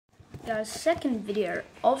guys, second video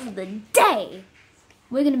of the day.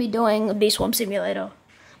 We're going to be doing a Bee Swarm Simulator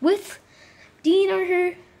with, do you know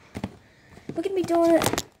who? We're going to be doing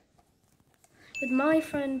it with my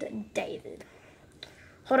friend David.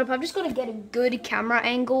 Hold up, I've just got to get a good camera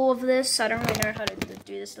angle of this. I don't really know how to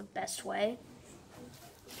do this the best way.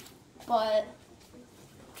 But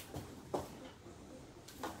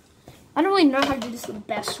I don't really know how to do this the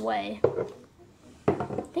best way. I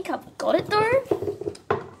think I've got it though.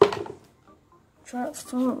 Try it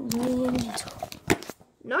from really top.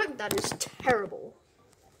 No, that is terrible.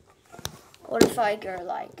 What if I go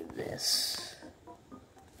like this?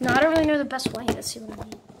 No, I don't really know the best way. Let's see what I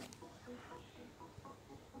mean.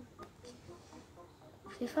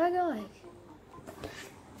 If I go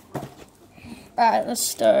like... Alright, let's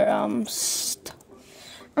start. I'm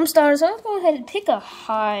starting, so I'll go ahead and pick a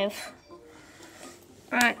hive.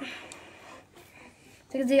 Alright.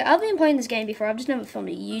 Because I've been playing this game before, I've just never filmed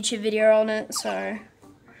a YouTube video on it, so...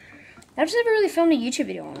 I've just never really filmed a YouTube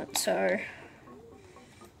video on it, so...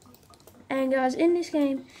 And guys, in this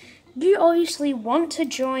game, you obviously want to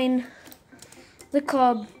join the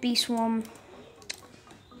club, Bee Swarm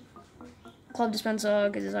Club Dispenser,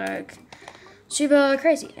 because it's like super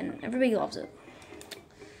crazy, and everybody loves it.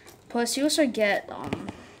 Plus, you also get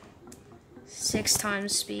 6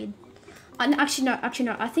 times speed. Actually no,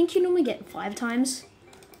 I think you normally get 5 times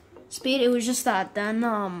speed. It was just that then,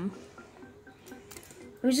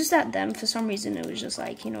 for some reason, it was just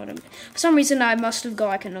like, you know what I mean? For some reason, I must have got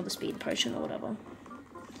like another speed potion or whatever.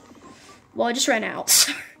 Well, I just ran out,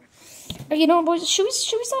 so. You know what, boys, should we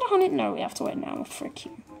start a Onnet? No, we have to wait now, frick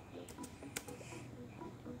you.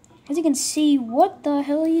 As you can see, what the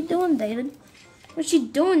hell are you doing, David? What you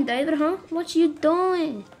doing, David, huh? What you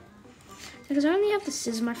doing? Because I only have the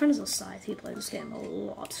scissors. My friend is a scythe. He plays this game a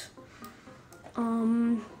lot.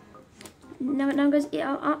 Now guys,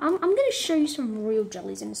 yeah, I'm gonna show you some Royal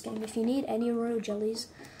Jellies in this game. If you need any Royal Jellies,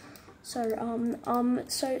 so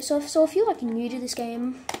if you're like new to this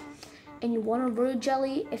game and you want a Royal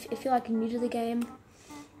Jelly, if you're like new to the game,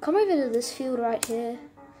 come over to this field right here,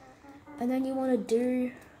 and then you want to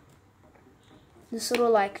do this little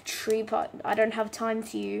like tree part. I don't have time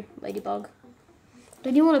for you, Ladybug.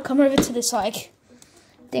 Then you want to come over to this like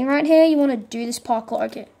thing right here. You want to do this parkour.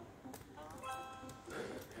 Okay.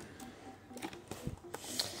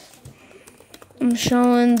 I'm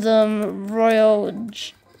showing them Royal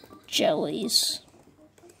Jellies.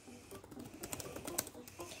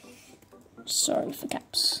 Sorry for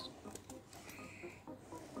caps.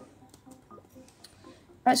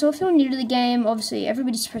 Alright, so if you're new to the game, obviously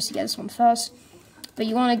everybody's supposed to get this one first. But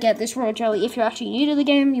you want to get this Royal Jelly. If you're actually new to the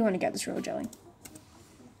game, you want to get this Royal Jelly.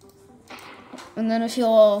 And then if you're...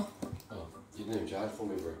 Oh, you didn't charge for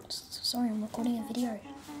me, bro. Sorry, I'm recording a video.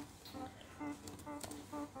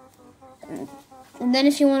 And then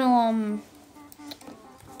if you want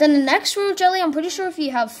to, then the next Royal Jelly, I'm pretty sure if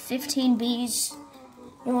you have 15 bees,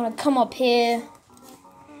 you want to come up here.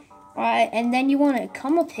 Right, and then you want to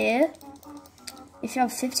come up here. If you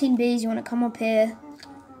have 15 bees, you want to come up here.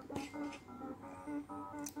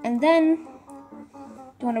 And then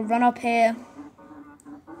you want to run up here.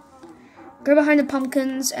 Go behind the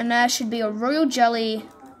pumpkins, and there should be a Royal Jelly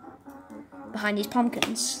behind these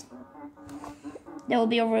pumpkins. There will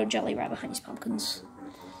be a Royal Jelly right behind these pumpkins,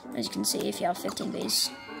 as you can see if you have 15 bees.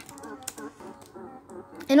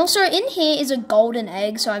 And also in here is a golden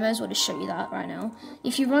egg, so I might as well just show you that right now.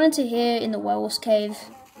 If you run into here in the werewolf's cave,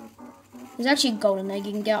 there's actually a golden egg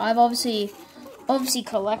you can get. I've obviously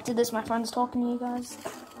collected this. My friend's talking to you guys.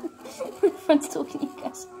 My friend's talking to you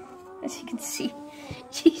guys, as you can see.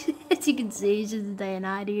 As you can see, it's just a day and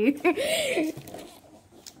night here.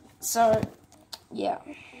 So, yeah.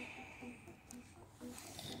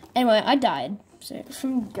 Anyway, I died. So,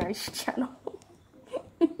 from Ghost Channel.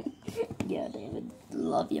 Yeah, David.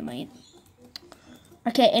 Love you, mate.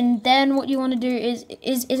 Okay, and then what you want to do is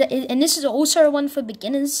and this is also one for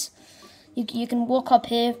beginners. You can walk up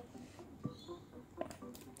here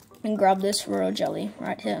and grab this Royal Jelly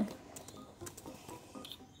right here.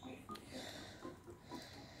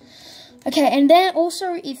 Okay, and then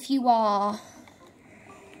also if you are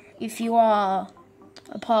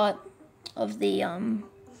a part of the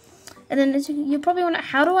and then you probably wonder,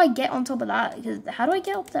 how do I get on top of that? Because how do I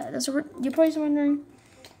get up there? You're probably wondering.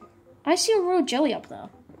 I see a Royal Jelly up there.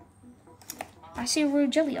 I see a Royal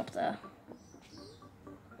Jelly up there.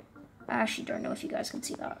 I actually don't know if you guys can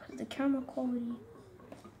see that. The camera quality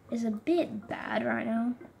is a bit bad right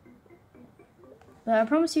now. But I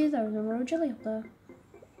promise you there's a Royal Jelly up there.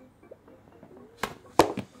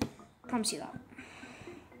 Promise you that.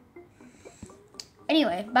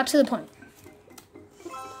 Anyway, back to the point.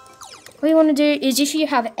 What you want to do is if you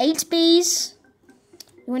have 8 bees,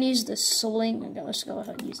 you want to use the sling. Okay, let's go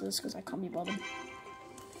ahead and use this because I can't be bothered.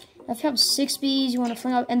 If you have 6 bees, you want to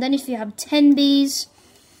fling up. And then if you have 10 bees,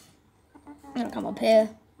 I'm going to come up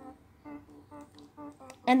here.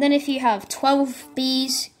 And then if you have 12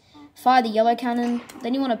 bees, fire the yellow cannon.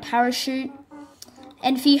 Then you want to parachute.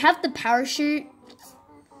 And if you have the parachute,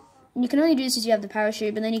 you can only do this if you have the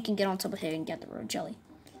parachute, but then you can get on top of here and get the royal jelly.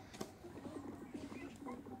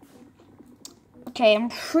 Okay, I'm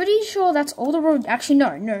pretty sure that's all the road. Actually,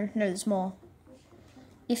 no, there's more.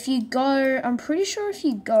 If you go, I'm pretty sure if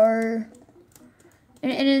you go,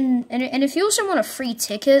 and if you also want a free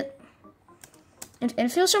ticket, and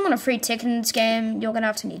if you also want a free ticket in this game, you're gonna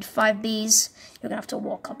have to need 5 bees. You're gonna have to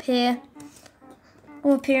walk up here,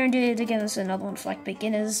 or up here and do it again. There's another one for like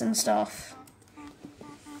beginners and stuff.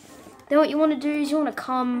 Then what you want to do is you want to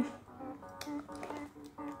come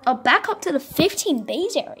back up to the 15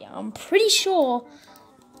 bees area. I'm pretty sure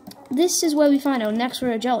this is where we find our next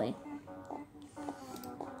Royal Jelly.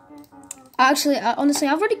 Actually, honestly,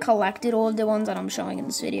 I've already collected all of the ones that I'm showing in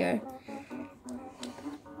this video.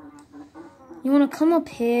 You want to come up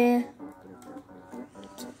here.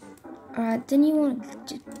 Alright, then you want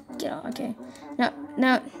to get out. Okay.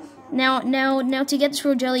 Now, to get this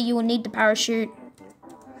Royal Jelly, you will need the parachute.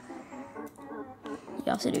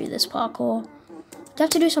 You have to do this parkour. You have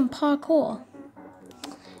to do some parkour.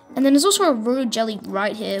 And then there's also a Royal Jelly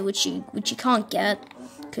right here, which you can't get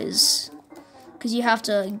because you have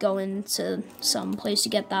to go into some place to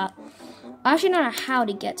get that. I actually don't know how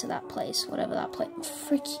to get to that place, whatever that place.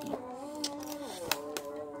 Freaky.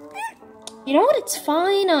 You know what? It's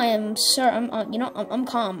fine. I'm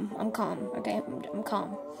calm. I'm calm. Okay, I'm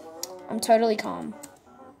calm. I'm totally calm.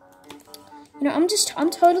 You know, I'm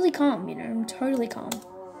totally calm. You know, I'm totally calm.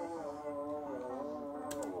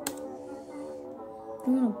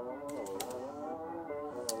 You wanna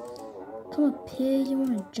come up here? You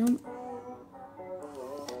wanna jump?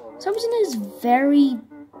 Some reason is very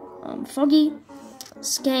foggy.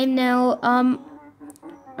 This game now.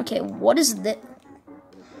 Okay, what is this?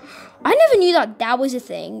 I never knew that was a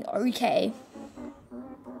thing. Okay.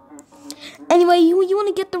 Anyway, you want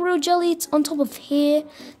to get the Royal Jelly. It's on top of here.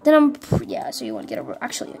 Then so you want to get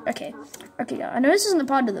actually, okay, yeah. I know this isn't the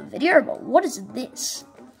part of the video, but what is this?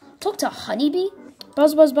 Talk to Honeybee.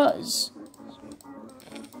 Buzz, buzz, buzz.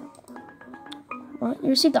 What? You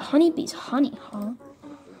received the honeybee's honey, huh?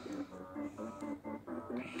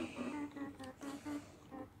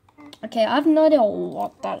 Okay, I have no idea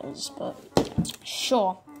what that is, but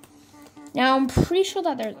sure. Now, I'm pretty sure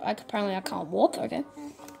that apparently I can't walk, okay.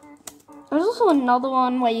 There's also another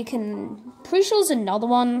one where you can, pretty sure there's another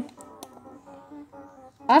one.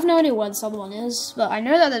 I have no idea what this other one is, but I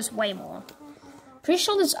know that there's way more. Pretty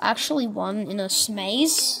sure there's actually one in a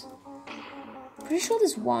maze. Pretty sure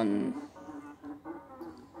there's one.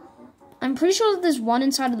 I'm pretty sure that there's one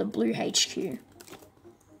inside of the blue HQ.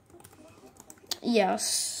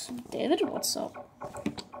 Yes. David, what's up?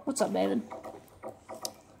 What's up, David?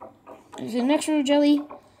 There's an extra jelly.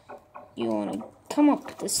 You want to come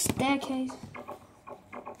up the staircase.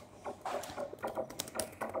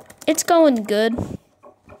 It's going good.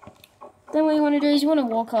 Then what you want to do is you want to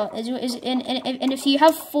walk up. And if you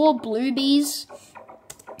have 4 blue bees,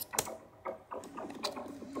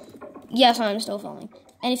 yes, I'm still filming.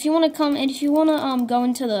 And if you want to go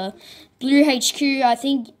into the blue HQ, I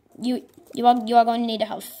think you are going to need to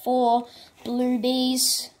have 4 blue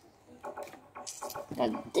bees. They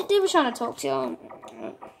were trying to talk to you.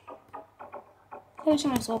 Then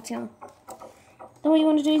what you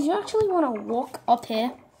want to do is you actually want to walk up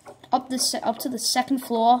here, up to the 2nd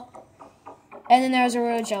floor. And then there's a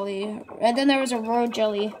Royal Jelly. And then there is a Royal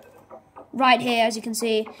Jelly right here, as you can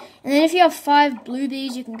see. And then if you have 5 blue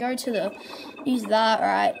bees, you can go to use that,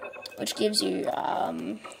 right? Which gives you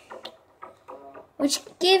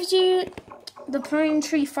the Pine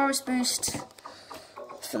Tree Forest Boost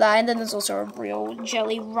for that. And then there's also a Royal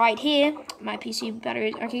Jelly right here. My PC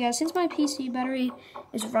battery. Okay, guys, since my PC battery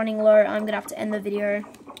is running low, I'm gonna have to end the video.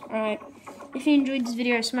 Alright. If you enjoyed this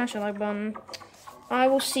video, smash the like button. I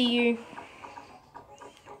will see you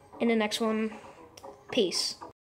in the next one. Peace.